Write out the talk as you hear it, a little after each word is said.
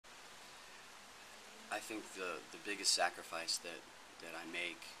think the biggest sacrifice that I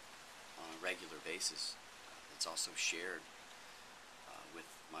make on a regular basis, that's also shared with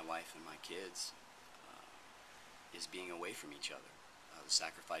my wife and my kids, is being away from each other. The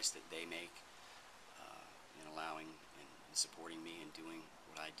sacrifice that they make in allowing and supporting me and doing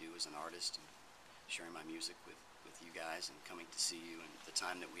what I do as an artist and sharing my music with you guys and coming to see you, and the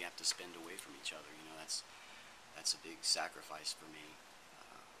time that we have to spend away from each other. You know, that's a big sacrifice for me.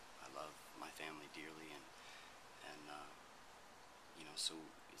 I love my family dearly, and you know, so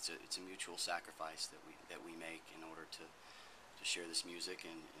it's a mutual sacrifice that we make in order to share this music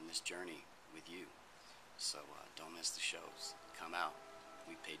and this journey with you. So don't miss the shows. Come out.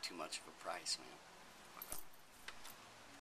 We paid too much of a price, man.